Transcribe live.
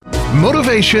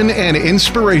Motivation and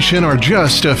inspiration are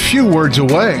just a few words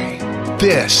away.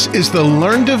 This is the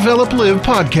Learn, Develop, Live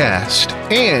podcast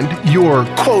and your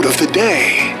quote of the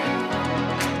day.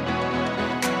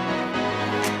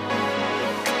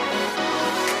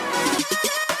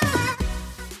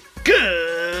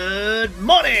 Good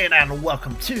morning and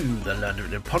welcome to the Learn,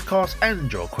 Develop, Live podcast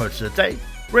and your quote of the day.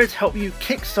 We're here to help you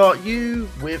kickstart you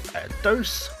with a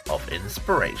dose of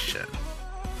inspiration.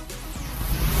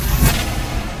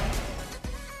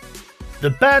 The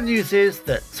bad news is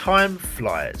that time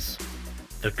flies.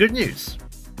 The good news?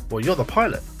 Well, you're the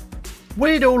pilot.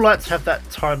 We'd all like to have that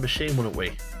time machine, wouldn't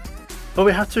we? But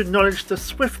we have to acknowledge the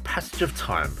swift passage of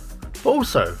time, but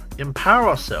also empower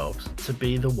ourselves to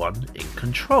be the one in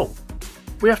control.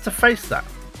 We have to face that.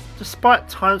 Despite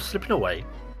time slipping away,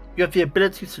 you have the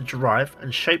ability to drive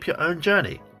and shape your own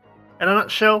journey. In a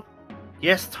nutshell,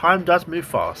 yes, time does move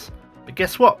fast, but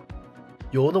guess what?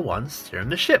 You're the one steering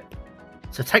the ship.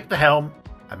 So take the helm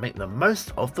and make the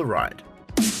most of the ride.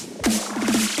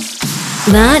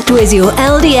 That was your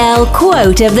LDL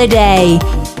quote of the day.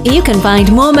 You can find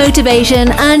more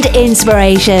motivation and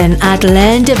inspiration at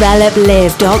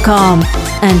learndeveloplive.com.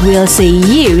 And we'll see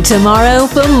you tomorrow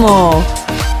for more.